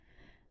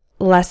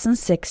Lesson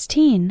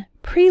 16.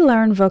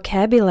 Pre-learn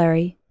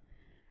vocabulary.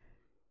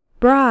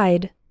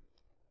 Bride.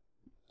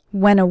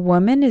 When a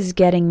woman is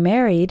getting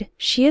married,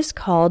 she is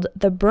called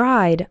the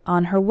bride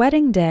on her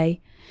wedding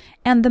day,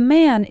 and the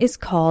man is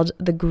called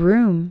the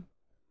groom.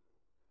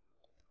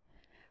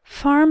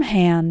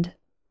 Farmhand.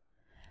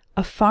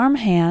 A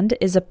farmhand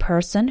is a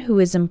person who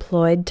is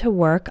employed to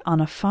work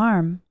on a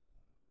farm.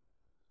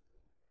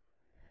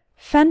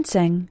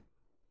 Fencing.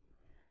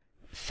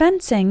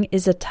 Fencing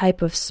is a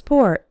type of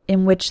sport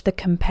in which the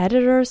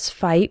competitors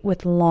fight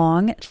with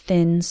long,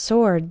 thin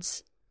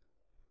swords.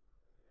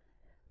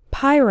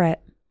 Pirate.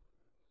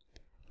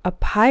 A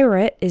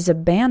pirate is a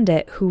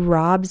bandit who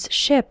robs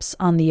ships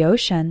on the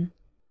ocean.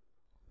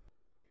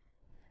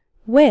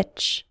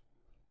 Witch.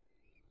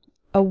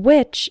 A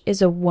witch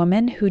is a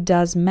woman who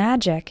does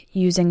magic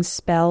using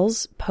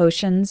spells,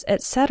 potions,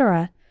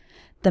 etc.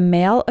 The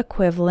male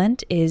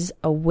equivalent is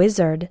a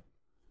wizard.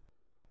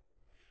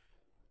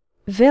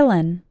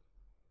 Villain.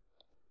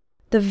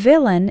 The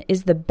villain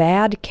is the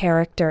bad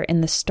character in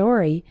the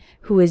story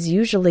who is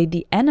usually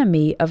the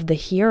enemy of the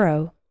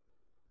hero.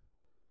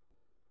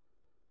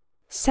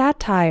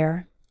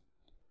 Satire.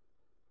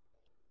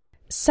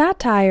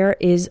 Satire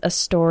is a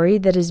story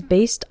that is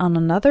based on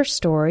another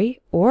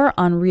story or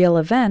on real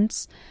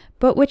events,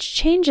 but which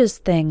changes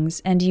things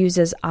and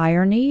uses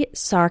irony,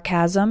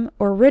 sarcasm,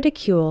 or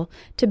ridicule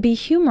to be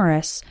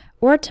humorous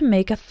or to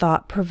make a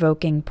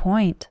thought-provoking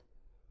point.